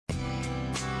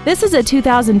This is a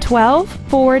 2012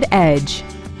 Ford Edge.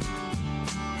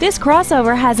 This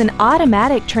crossover has an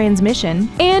automatic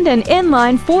transmission and an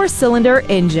inline 4-cylinder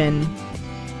engine.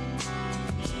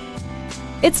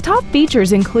 Its top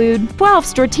features include 12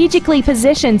 strategically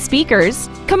positioned speakers,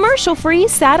 commercial-free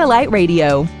satellite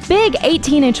radio, big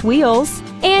 18-inch wheels,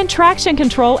 and traction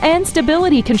control and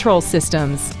stability control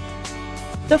systems.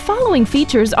 The following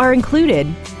features are included: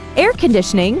 air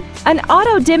conditioning, an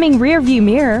auto-dimming rear-view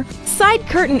mirror, side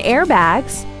curtain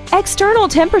airbags, external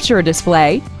temperature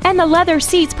display, and the leather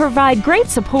seats provide great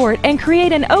support and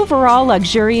create an overall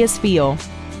luxurious feel.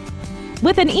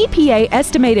 With an EPA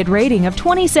estimated rating of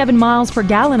 27 miles per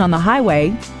gallon on the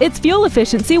highway, its fuel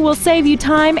efficiency will save you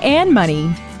time and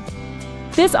money.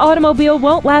 This automobile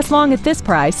won't last long at this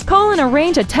price. Call and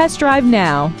arrange a test drive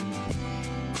now.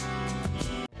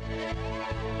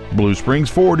 Blue Springs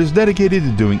Ford is dedicated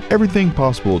to doing everything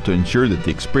possible to ensure that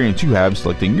the experience you have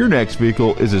selecting your next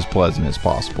vehicle is as pleasant as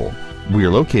possible. We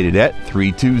are located at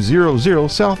 3200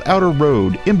 South Outer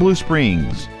Road in Blue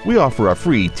Springs. We offer a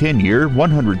free 10-year,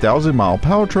 100,000-mile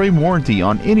powertrain warranty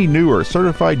on any new or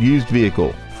certified used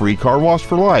vehicle, free car wash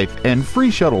for life, and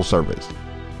free shuttle service.